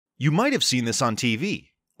You might have seen this on TV,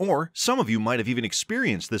 or some of you might have even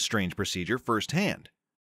experienced this strange procedure firsthand.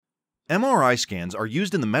 MRI scans are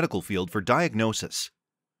used in the medical field for diagnosis.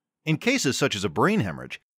 In cases such as a brain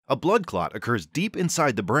hemorrhage, a blood clot occurs deep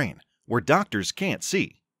inside the brain, where doctors can't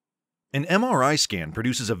see. An MRI scan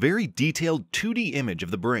produces a very detailed 2D image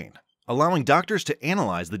of the brain, allowing doctors to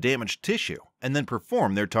analyze the damaged tissue and then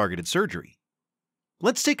perform their targeted surgery.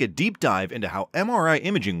 Let's take a deep dive into how MRI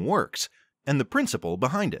imaging works and the principle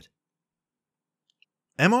behind it.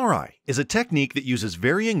 MRI is a technique that uses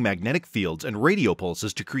varying magnetic fields and radio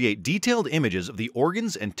pulses to create detailed images of the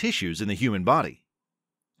organs and tissues in the human body.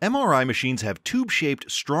 MRI machines have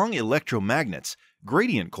tube-shaped strong electromagnets,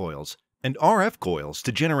 gradient coils, and RF coils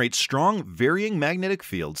to generate strong varying magnetic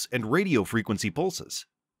fields and radio frequency pulses.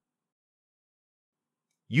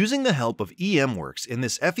 Using the help of EMWorks in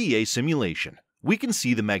this FEA simulation, we can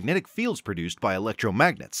see the magnetic fields produced by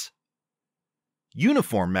electromagnets.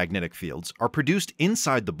 Uniform magnetic fields are produced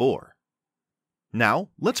inside the bore. Now,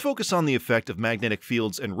 let's focus on the effect of magnetic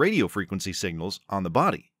fields and radio frequency signals on the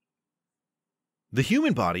body. The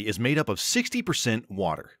human body is made up of 60%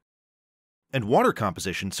 water, and water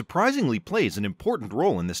composition surprisingly plays an important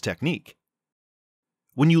role in this technique.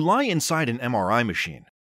 When you lie inside an MRI machine,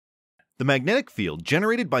 the magnetic field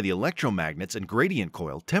generated by the electromagnets and gradient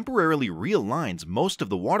coil temporarily realigns most of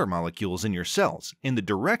the water molecules in your cells in the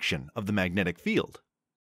direction of the magnetic field.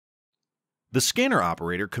 The scanner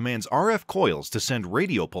operator commands RF coils to send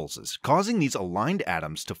radio pulses, causing these aligned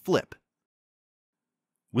atoms to flip.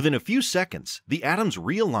 Within a few seconds, the atoms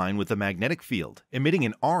realign with the magnetic field, emitting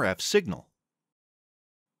an RF signal.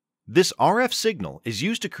 This RF signal is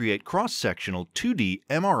used to create cross-sectional 2D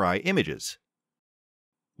MRI images.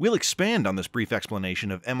 We'll expand on this brief explanation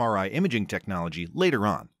of MRI imaging technology later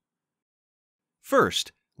on.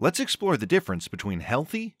 First, let's explore the difference between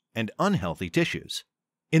healthy and unhealthy tissues.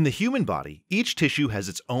 In the human body, each tissue has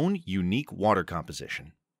its own unique water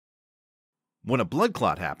composition. When a blood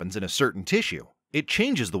clot happens in a certain tissue, it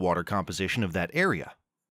changes the water composition of that area.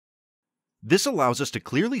 This allows us to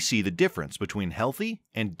clearly see the difference between healthy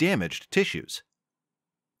and damaged tissues.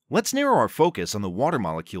 Let's narrow our focus on the water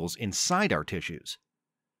molecules inside our tissues.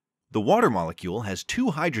 The water molecule has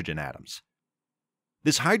two hydrogen atoms.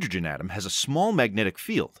 This hydrogen atom has a small magnetic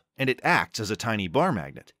field, and it acts as a tiny bar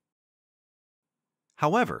magnet.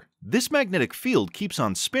 However, this magnetic field keeps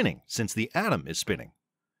on spinning since the atom is spinning.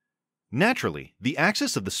 Naturally, the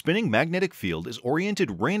axis of the spinning magnetic field is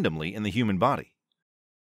oriented randomly in the human body.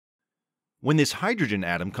 When this hydrogen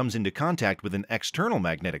atom comes into contact with an external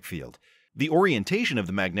magnetic field, the orientation of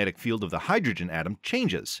the magnetic field of the hydrogen atom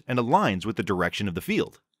changes and aligns with the direction of the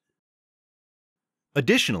field.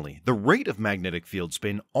 Additionally, the rate of magnetic field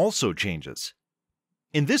spin also changes.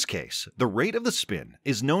 In this case, the rate of the spin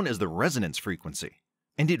is known as the resonance frequency,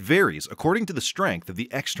 and it varies according to the strength of the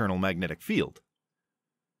external magnetic field.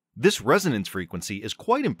 This resonance frequency is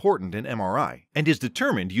quite important in MRI and is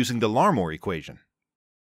determined using the Larmor equation.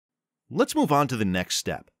 Let's move on to the next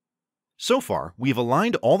step. So far, we have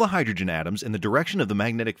aligned all the hydrogen atoms in the direction of the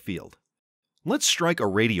magnetic field. Let's strike a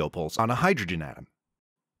radio pulse on a hydrogen atom.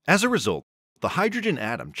 As a result, the hydrogen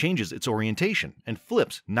atom changes its orientation and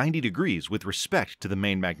flips 90 degrees with respect to the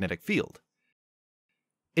main magnetic field.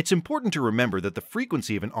 It's important to remember that the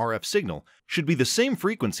frequency of an RF signal should be the same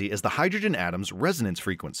frequency as the hydrogen atom's resonance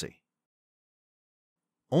frequency.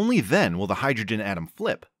 Only then will the hydrogen atom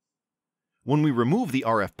flip. When we remove the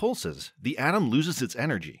RF pulses, the atom loses its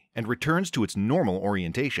energy and returns to its normal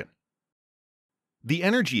orientation. The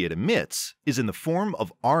energy it emits is in the form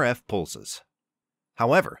of RF pulses.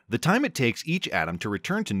 However, the time it takes each atom to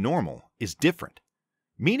return to normal is different,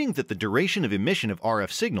 meaning that the duration of emission of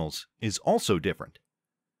RF signals is also different.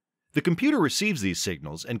 The computer receives these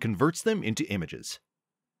signals and converts them into images.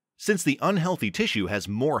 Since the unhealthy tissue has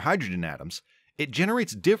more hydrogen atoms, it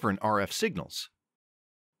generates different RF signals.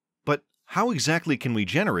 But how exactly can we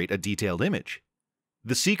generate a detailed image?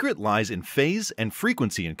 The secret lies in phase and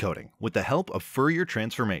frequency encoding with the help of Fourier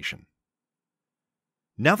transformation.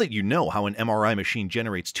 Now that you know how an MRI machine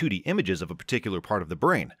generates 2D images of a particular part of the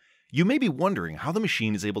brain, you may be wondering how the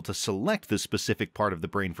machine is able to select this specific part of the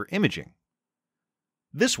brain for imaging.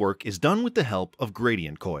 This work is done with the help of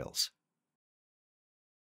gradient coils.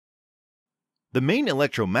 The main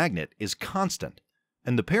electromagnet is constant,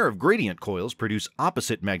 and the pair of gradient coils produce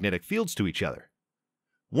opposite magnetic fields to each other.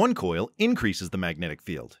 One coil increases the magnetic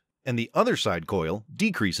field, and the other side coil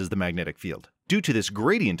decreases the magnetic field, due to this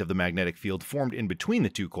gradient of the magnetic field formed in between the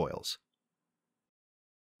two coils.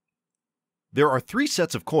 There are three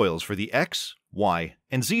sets of coils for the X, Y,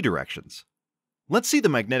 and Z directions. Let's see the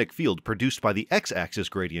magnetic field produced by the X-axis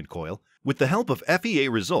gradient coil with the help of FEA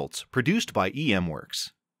results produced by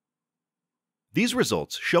EMWorks. These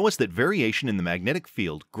results show us that variation in the magnetic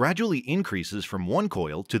field gradually increases from one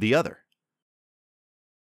coil to the other.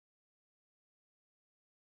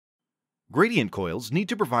 Gradient coils need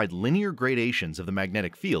to provide linear gradations of the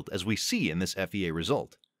magnetic field as we see in this FEA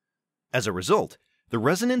result. As a result, the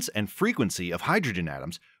resonance and frequency of hydrogen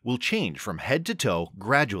atoms will change from head to toe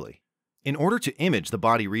gradually. In order to image the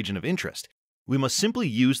body region of interest, we must simply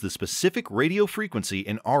use the specific radio frequency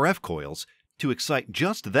in RF coils to excite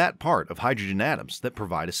just that part of hydrogen atoms that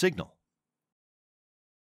provide a signal.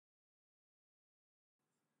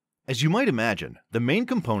 As you might imagine, the main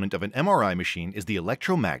component of an MRI machine is the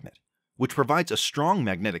electromagnet, which provides a strong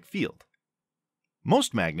magnetic field.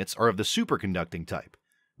 Most magnets are of the superconducting type,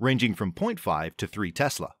 ranging from 0.5 to 3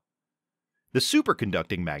 Tesla. The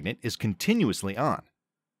superconducting magnet is continuously on,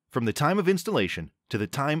 from the time of installation to the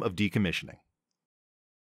time of decommissioning.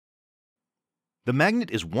 The magnet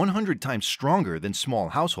is 100 times stronger than small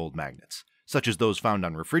household magnets, such as those found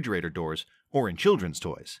on refrigerator doors or in children's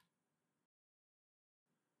toys.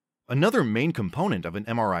 Another main component of an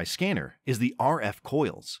MRI scanner is the RF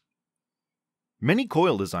coils. Many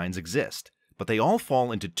coil designs exist, but they all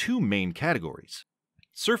fall into two main categories: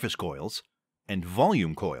 surface coils and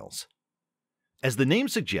volume coils. As the name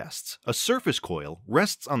suggests, a surface coil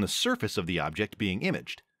rests on the surface of the object being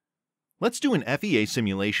imaged. Let's do an FEA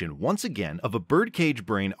simulation once again of a birdcage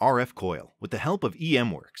brain RF coil with the help of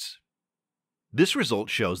EMWorks. This result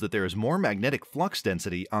shows that there is more magnetic flux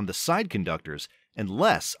density on the side conductors and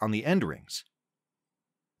less on the end rings.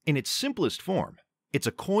 In its simplest form, it's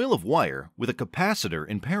a coil of wire with a capacitor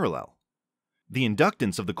in parallel. The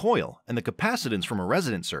inductance of the coil and the capacitance from a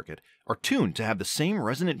resonant circuit are tuned to have the same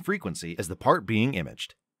resonant frequency as the part being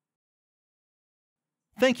imaged.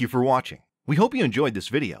 Thank you for watching. We hope you enjoyed this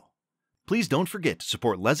video. Please don't forget to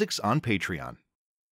support Lesics on Patreon.